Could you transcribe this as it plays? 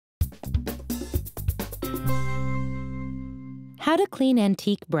How to clean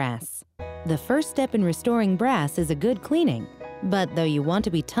antique brass. The first step in restoring brass is a good cleaning. But though you want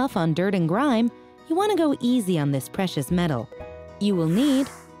to be tough on dirt and grime, you want to go easy on this precious metal. You will need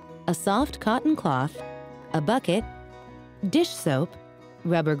a soft cotton cloth, a bucket, dish soap,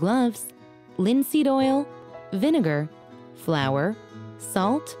 rubber gloves, linseed oil, vinegar, flour,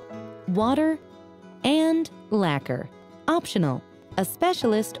 salt, water, and lacquer. Optional, a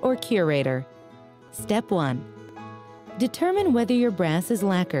specialist or curator. Step 1. Determine whether your brass is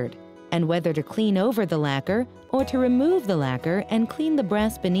lacquered and whether to clean over the lacquer or to remove the lacquer and clean the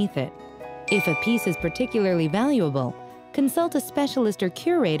brass beneath it. If a piece is particularly valuable, consult a specialist or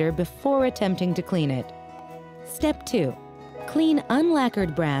curator before attempting to clean it. Step 2. Clean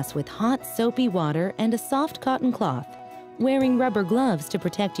unlacquered brass with hot soapy water and a soft cotton cloth, wearing rubber gloves to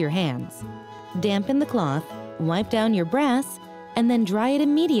protect your hands. Dampen the cloth, wipe down your brass, and then dry it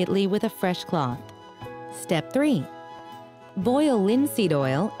immediately with a fresh cloth. Step 3. Boil linseed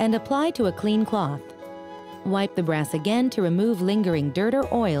oil and apply to a clean cloth. Wipe the brass again to remove lingering dirt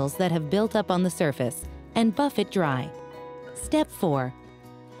or oils that have built up on the surface and buff it dry. Step 4.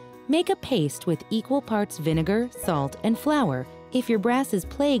 Make a paste with equal parts vinegar, salt, and flour if your brass is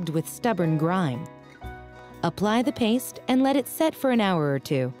plagued with stubborn grime. Apply the paste and let it set for an hour or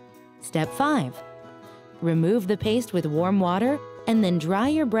two. Step 5. Remove the paste with warm water and then dry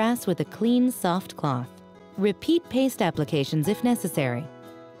your brass with a clean, soft cloth. Repeat paste applications if necessary.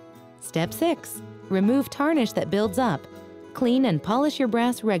 Step 6. Remove tarnish that builds up. Clean and polish your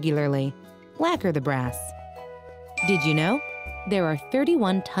brass regularly. Lacquer the brass. Did you know? There are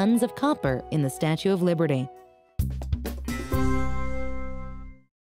 31 tons of copper in the Statue of Liberty.